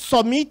 wives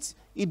submit,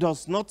 it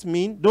does not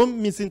mean, don't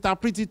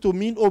misinterpret it to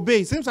mean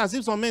obey. It seems as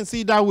if some men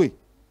see it that way.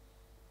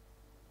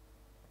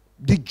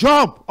 The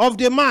job of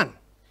the man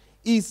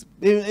is,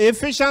 in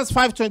Ephesians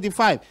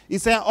 5:25, it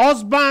says,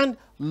 husband,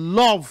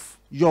 love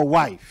your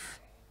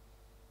wife.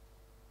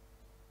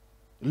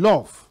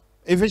 Love.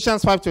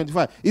 Ephesians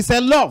 5:25. It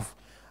says love.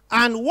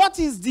 And what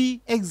is the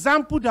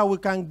example that we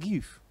can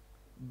give?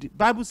 The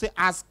Bible says,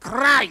 as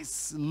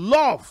Christ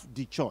loved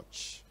the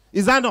church.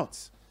 Is that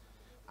not?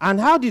 And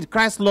how did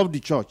Christ love the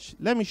church?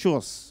 Let me show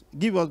us.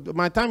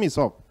 My time is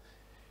up.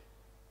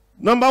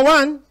 Number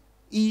 1,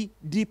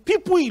 the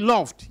people he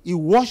loved, he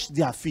washed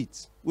their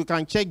feet. We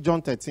can check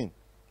John 13.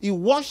 He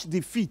washed the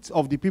feet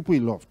of the people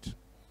he loved.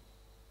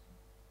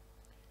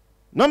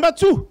 Number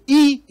 2,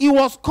 he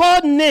was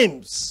called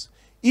names.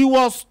 He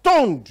was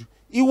stoned.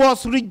 He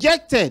was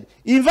rejected.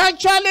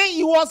 Eventually,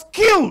 he was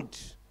killed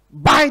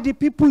by the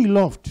people he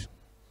loved.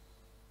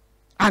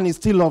 And he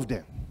still loved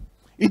them.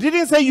 He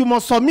didn't say you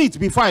must submit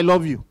before I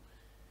love you.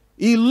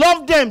 He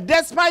loved them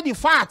despite the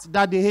fact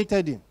that they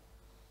hated him.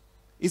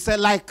 He said,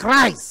 like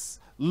Christ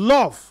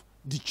loved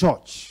the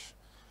church.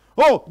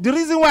 oh, the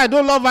reason why I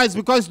don't love her is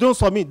because you don't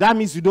submit. That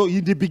means you don't,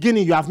 in the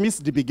beginning, you have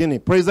missed the beginning.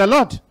 Praise the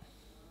Lord.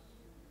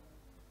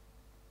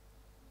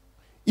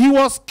 He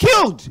was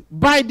killed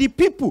by the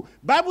people.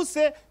 Bible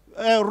says,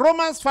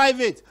 Romans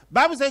 5:8.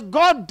 Bible says,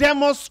 God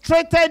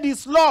demonstrated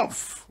his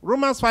love.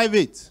 Romans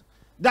 5:8.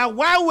 That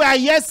while we are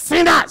yet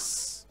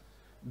sinners,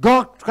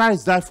 God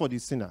Christ died for the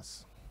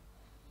sinners.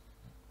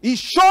 He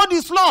showed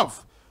his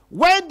love.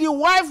 When the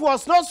wife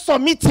was not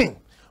submitting,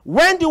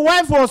 when the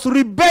wife was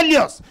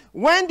rebellious,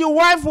 when the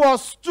wife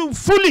was too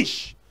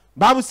foolish,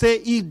 Bible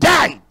says he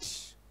died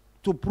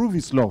to prove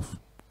his love.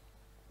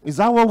 Is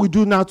that what we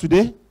do now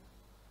today?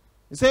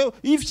 He said,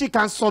 if she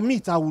can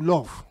submit, I will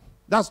love.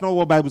 That's not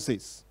what Bible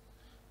says.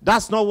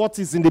 That's not what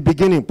is in the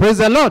beginning. Praise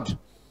the Lord.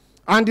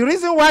 And the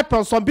reason why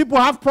some people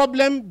have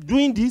problem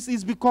doing this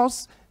is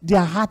because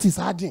their heart is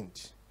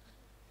hardened.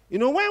 You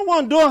know, when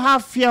one don't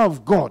have fear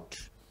of God,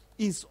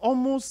 it's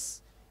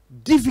almost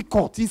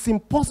difficult. It's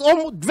impossible,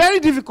 almost very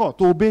difficult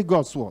to obey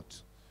God's word.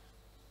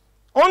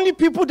 Only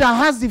people that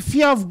has the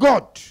fear of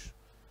God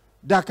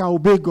that can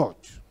obey God.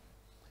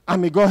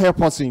 And may God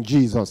help us in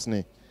Jesus'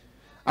 name.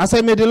 I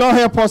say, may the Lord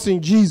help us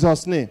in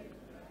Jesus' name.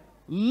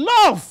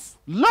 Love.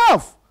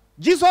 Love.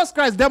 Jesus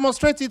Christ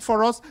demonstrated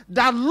for us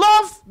that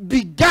love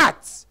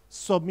begats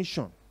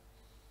submission.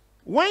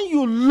 When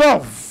you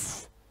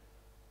love,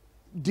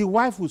 the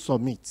wife will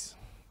submit.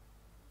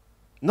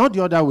 Not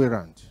the other way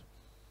around.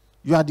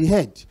 You are the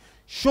head.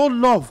 Show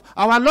love.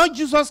 Our Lord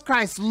Jesus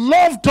Christ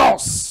loved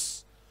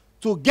us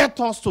to get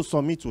us to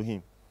submit to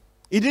him.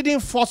 He didn't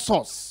force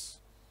us.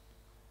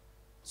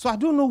 So I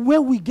don't know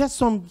where we get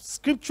some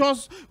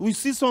scriptures. We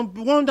see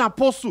one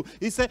apostle.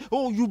 He said,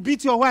 oh, you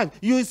beat your wife.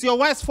 It's your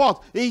wife's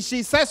fault.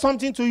 She said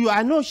something to you.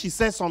 I know she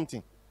said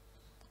something.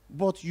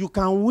 But you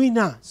can win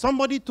her.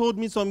 Somebody told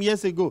me some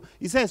years ago.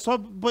 He said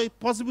it's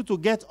possible to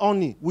get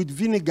honey with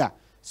vinegar.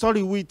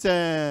 Sorry,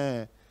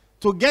 to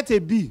get a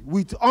bee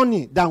with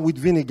honey than with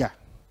vinegar.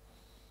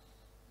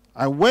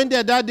 I went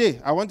there that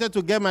day. I wanted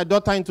to get my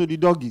daughter into the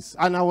doggies.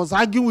 And I was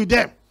arguing with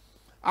them.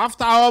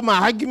 After all my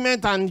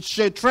argument and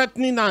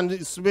threatening and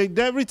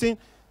everything,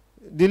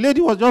 the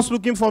lady was just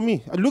looking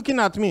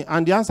at me,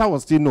 and the answer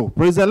was still no.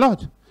 Praise the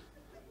Lord.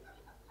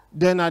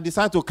 Then I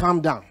decided to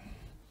calm down.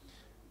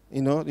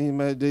 You know, in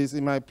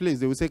my place,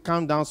 they would say,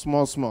 calm down,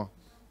 small, small.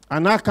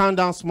 And I calm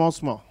down, small,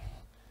 small.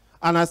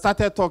 And I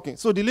started talking.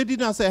 So the lady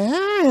now said,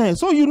 hey,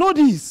 so you know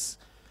this.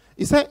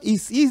 He said,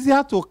 it's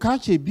easier to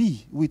catch a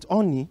bee with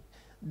honey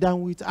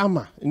than with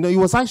hammer. You know, it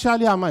was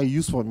actually hammer he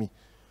used for me.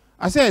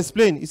 I said,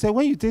 explain. He said,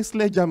 when you take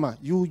sledgehammer,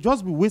 you will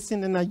just be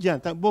wasting energy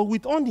and time. But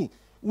with honey,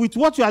 with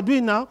what you are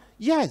doing now,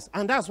 yes.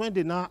 And that's when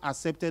they now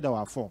accepted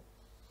our form.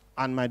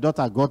 And my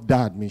daughter got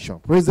that admission.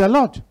 Praise the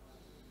Lord.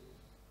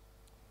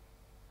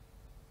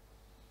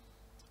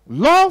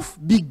 Love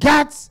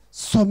begats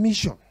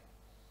submission.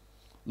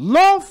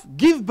 Love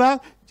gives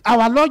back.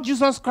 Our Lord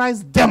Jesus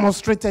Christ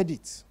demonstrated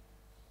it.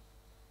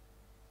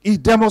 He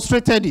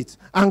demonstrated it.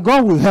 And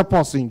God will help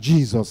us in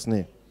Jesus'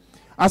 name.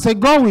 I say,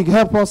 God will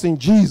help us in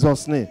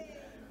Jesus' name.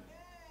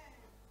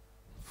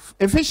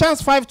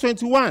 Ephesians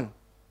 5:21.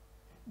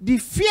 The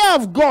fear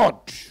of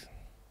God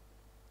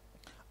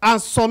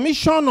and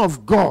submission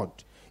of God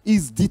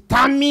is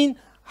determine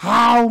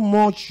how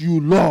much you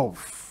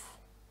love.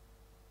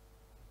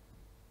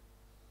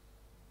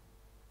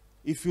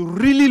 If you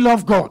really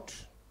love God,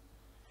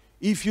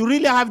 if you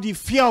really have the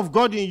fear of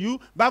God in you,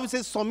 Bible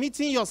says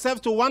submitting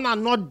yourself to one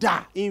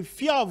another in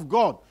fear of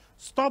God.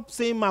 Stop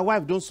saying my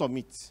wife don't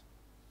submit.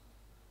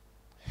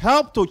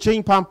 Help to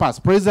change pampers.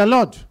 Praise the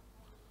Lord.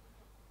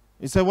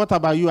 He said, what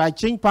about you? I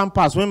changed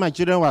pampers when my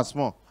children were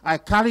small. I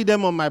carry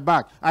them on my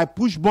back. I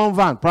push bomb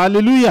van.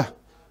 Hallelujah.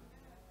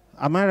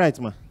 Am I right,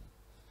 man?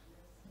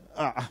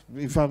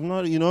 If I'm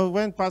not, you know,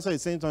 when pastor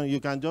is saying something,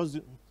 you can just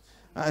do.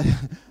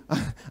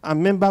 A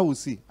member will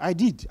see. I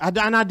did.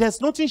 And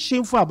there's nothing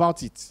shameful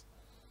about it.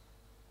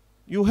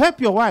 You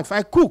help your wife.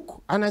 I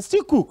cook. And I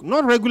still cook.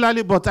 Not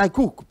regularly, but I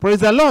cook. Praise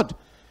the Lord.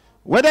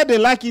 Whether they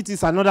like it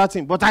is another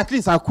thing. But at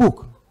least I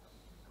cook.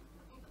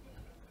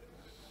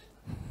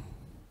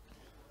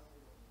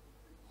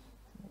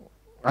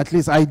 At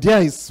least idea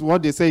is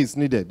what they say is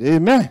needed.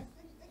 Amen.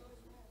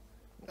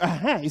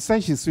 He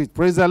said she's sweet.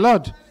 Praise the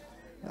Lord.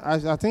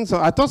 I think so.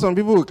 I thought some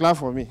people would clap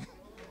for me.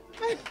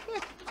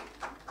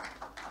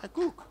 I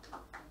cook.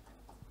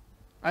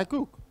 I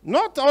cook.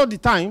 Not all the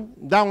time.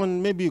 That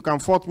one, maybe you can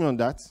fault me on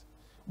that.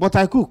 But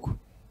I cook.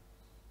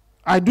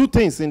 I do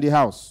things in the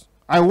house.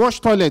 I wash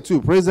toilet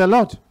too. Praise the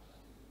Lord.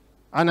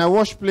 And I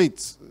wash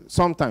plates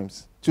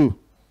sometimes too.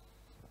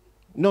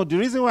 No, the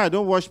reason why I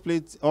don't wash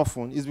plates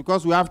often is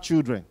because we have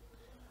children.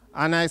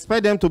 And I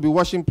expect them to be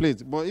washing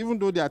plates. But even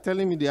though they are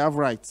telling me they have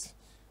rights.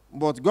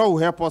 But God will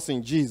help us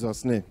in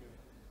Jesus' name.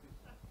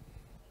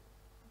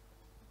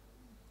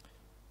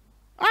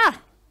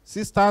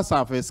 Sisters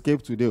have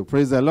escaped today.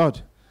 Praise the Lord.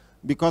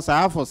 Because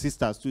I have for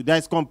sisters too. There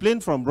is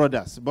complaint from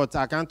brothers. But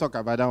I can't talk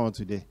about that one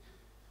today.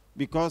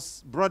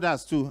 Because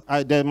brothers too.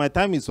 My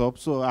time is up.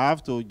 So I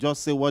have to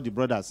just say what the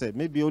brother said.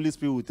 Maybe Holy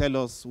Spirit will tell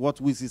us what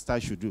we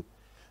sisters should do.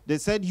 They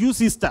said, you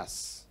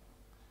sisters,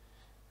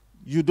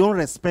 you don't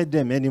respect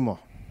them anymore.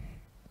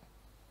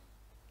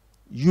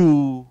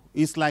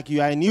 It's like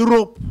you are in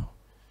Europe.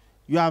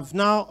 You have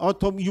now,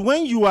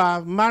 when you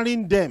are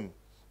marrying them,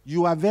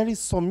 you are very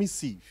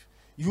submissive.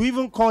 You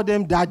even call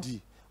them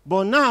daddy.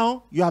 But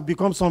now, you have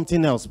become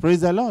something else.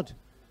 Praise the Lord.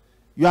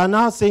 You are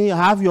now saying, I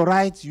have your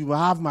right, you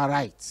have my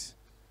right.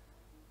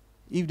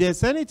 If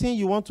there's anything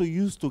you want to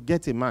use to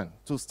get a man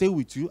to stay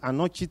with you and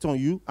not cheat on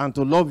you and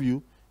to love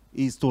you,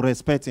 is to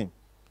respect him.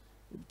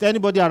 If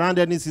anybody around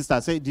any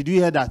sister say, did you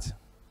hear that?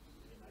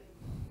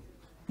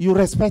 You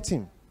respect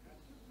him.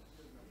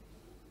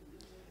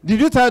 Did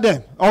you tell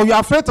them? Or you are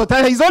afraid to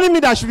tell them? It's only me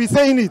that should be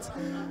saying it.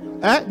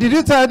 Did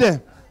you tell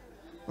them?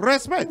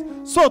 Respect.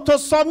 So to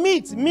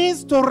submit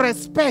means to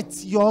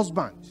respect your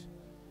husband.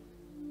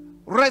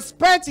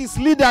 Respect is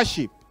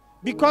leadership.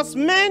 Because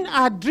men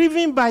are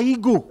driven by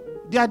ego.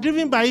 They are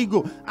driven by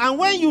ego. And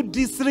when you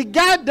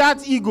disregard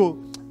that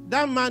ego,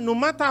 that man, no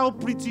matter how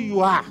pretty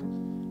you are,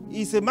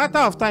 it's a matter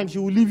of time he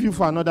will leave you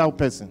for another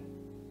person.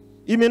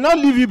 He may not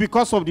leave you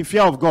because of the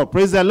fear of God.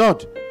 Praise the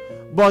Lord.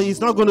 But he's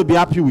not going to be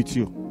happy with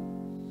you.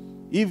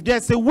 If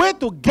there's a way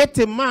to get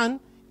a man,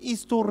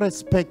 is to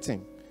respect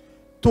him.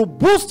 To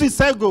boost his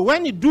ego,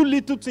 when he do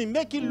little things,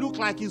 make it look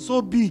like he's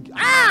so big.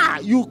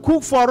 You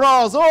cook for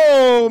us.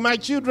 Oh, my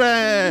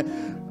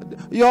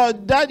children. Your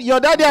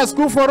daddy has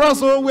cooked for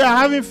us. Oh, we are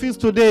having feast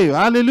today.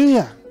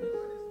 Hallelujah.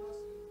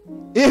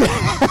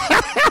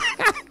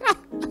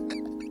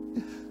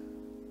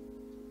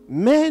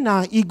 Men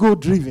are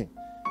ego-driven.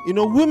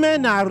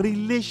 Women are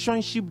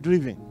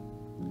relationship-driven.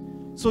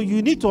 So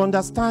you need to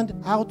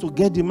understand how to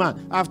get the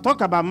man. I've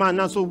talked about man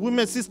now, so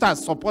women,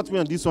 sisters, support me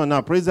on this one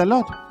now. Praise the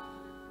Lord.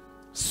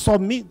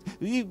 Submit.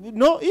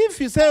 If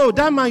you say, oh,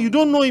 that man, you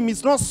don't know him,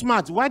 he's not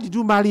smart. Why did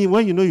you marry him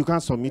when you know you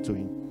can't submit to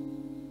him?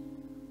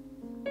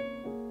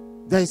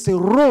 There is a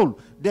role.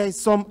 There is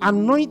some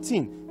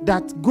anointing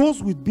that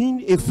goes with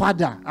being a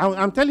father.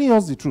 I'm telling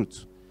us the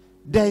truth.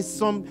 There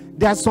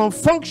are some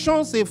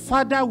functions a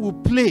father will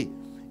play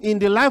in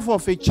the life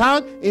of a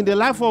child, in the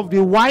life of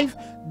the wife,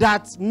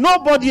 that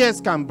nobody else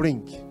can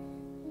bring.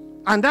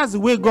 And that's the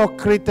way God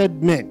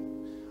created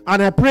men.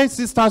 And I pray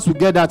sisters will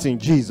get that in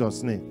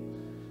Jesus' name.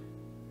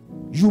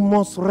 You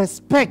must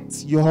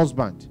respect your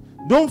husband.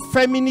 Don't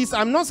feminist.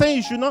 I'm not saying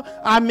you should not.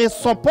 I'm a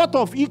support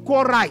of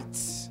equal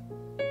rights.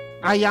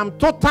 I am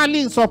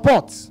totally in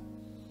support.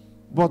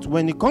 But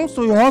when it comes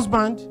to your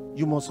husband,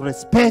 you must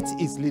respect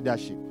his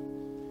leadership.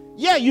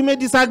 Yeah, you may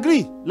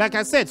disagree. Like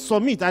I said,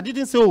 submit. I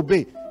didn't say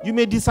obey. You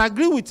may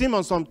disagree with him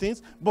on some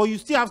things, but you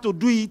still have to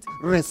do it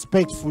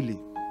respectfully.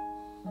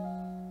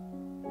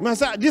 You might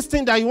say, this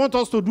thing that you want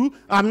us to do,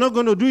 I'm not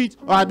going to do it,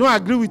 or I don't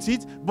agree with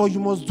it, but you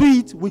must do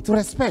it with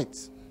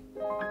respect.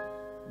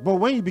 But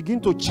when you begin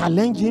to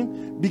challenge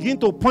him, begin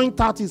to point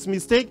out his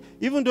mistake,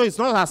 even though it's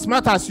not as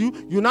smart as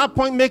you, you now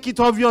make it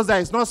obvious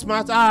that it's not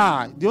smart.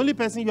 The only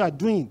person you are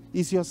doing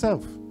is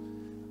yourself.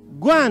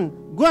 Go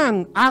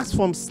and ask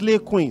from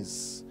slave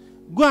queens.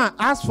 Go and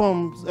ask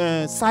from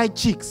side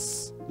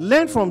chicks.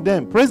 Learn from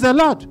them. Praise the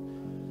Lord.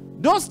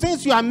 Those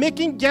things you are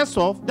making jest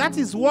of, that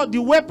is what the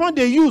weapon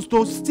they use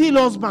to steal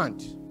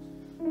husband.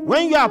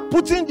 When you are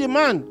putting the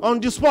man on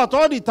the spot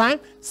all the time,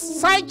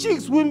 side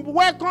chicks will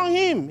welcome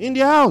him in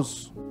the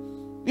house.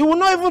 He will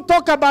not even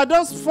talk about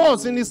those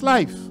faults in his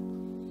life.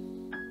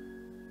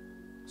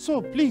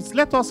 So please,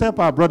 let us help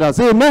our brothers.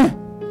 Amen.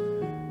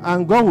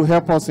 And God will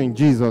help us in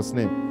Jesus'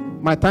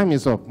 name. My time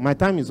is up. My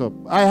time is up.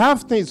 I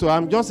have things, so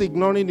I'm just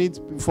ignoring it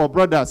for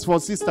brothers, for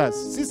sisters.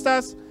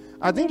 Sisters,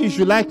 I think you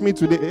should like me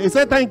today. He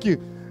said thank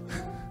you.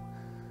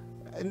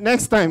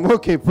 Next time,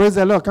 okay, praise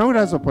the Lord. Can we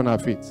rise up on our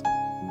feet?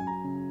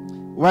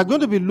 We're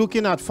going to be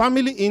looking at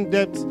family in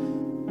depth.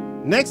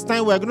 Next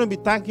time, we're going to be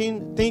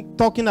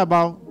talking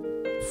about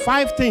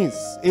 5 things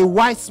a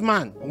wise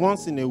man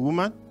wants in a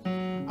woman.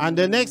 And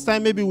the next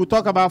time, maybe we'll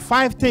talk about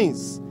 5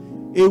 things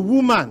a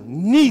woman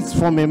needs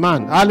from a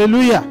man.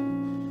 Hallelujah.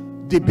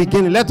 The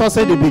beginning. Let us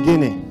say the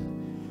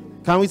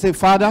beginning. Can we say,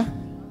 Father,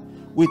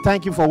 we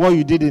thank you for what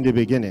you did in the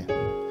beginning.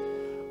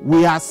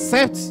 We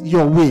accept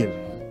your will.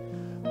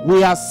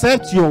 We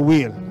accept your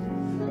will.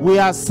 We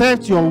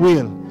accept your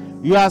will.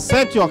 You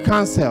accept your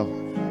counsel.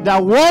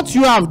 That what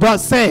you have done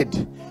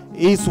said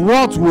is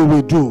what we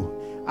will do.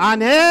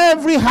 And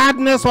every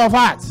hardness of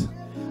heart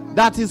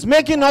that is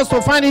making us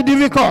to find it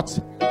difficult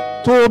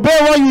to obey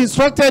what you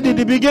instructed in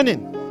the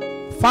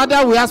beginning.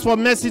 Father, we ask for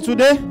mercy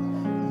today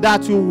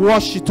that you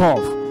wash it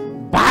off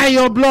by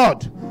your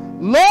blood.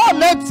 Lord,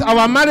 let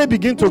our marriage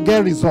begin to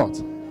get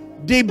results.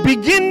 The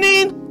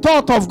beginning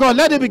thought of God,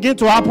 let it begin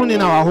to happen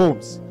in our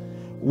homes.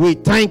 We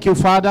thank you,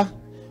 Father.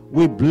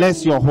 We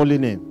bless your holy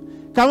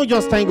name. Can we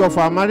just thank God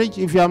for our marriage?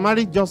 If you are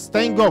married, just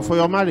thank God for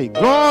your marriage.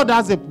 God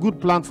has a good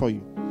plan for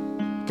you.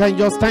 Can you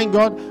just thank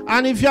God?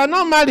 And if you are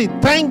not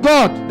married, thank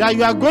God that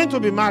you are going to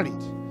be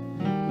married.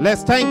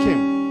 Let's thank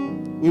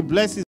him. We bless his